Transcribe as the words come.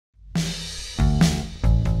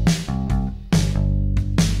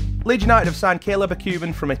Leeds United have signed Caleb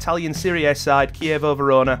Ekuban from Italian Serie A side Chievo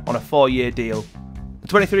Verona on a 4-year deal. The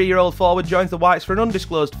 23-year-old forward joins the Whites for an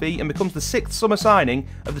undisclosed fee and becomes the 6th summer signing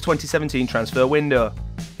of the 2017 transfer window.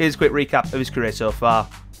 Here's a quick recap of his career so far.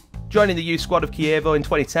 Joining the youth squad of Chievo in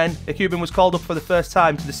 2010, Ekuban was called up for the first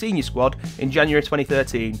time to the senior squad in January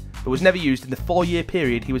 2013, but was never used in the 4-year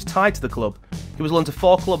period he was tied to the club. He was loaned to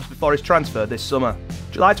 4 clubs before his transfer this summer.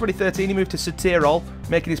 July 2013 he moved to Tirol,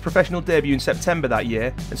 making his professional debut in September that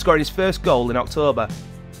year and scoring his first goal in October.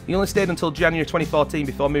 He only stayed until January 2014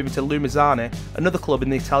 before moving to Lumezzane, another club in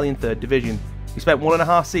the Italian 3rd division. He spent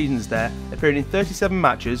 1.5 seasons there, appearing in 37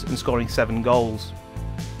 matches and scoring 7 goals.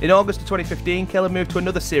 In August of 2015, Caleb moved to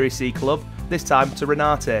another Serie C club, this time to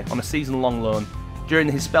Renate on a season-long loan.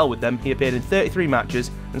 During his spell with them, he appeared in 33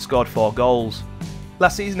 matches and scored 4 goals.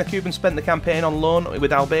 Last season, Ekuban spent the campaign on loan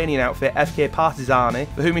with Albanian outfit FK Partizani,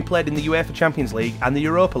 for whom he played in the UEFA Champions League and the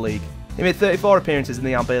Europa League. He made 34 appearances in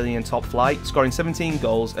the Albanian top flight, scoring 17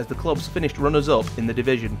 goals as the clubs finished runners-up in the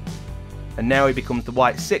division. And now he becomes the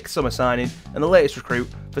White's 6th summer signing and the latest recruit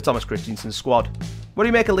for Thomas Christensen's squad. What do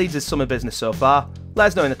you make of Leeds' summer business so far? Let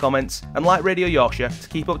us know in the comments, and like Radio Yorkshire to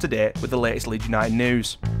keep up to date with the latest Leeds United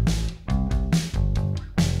news.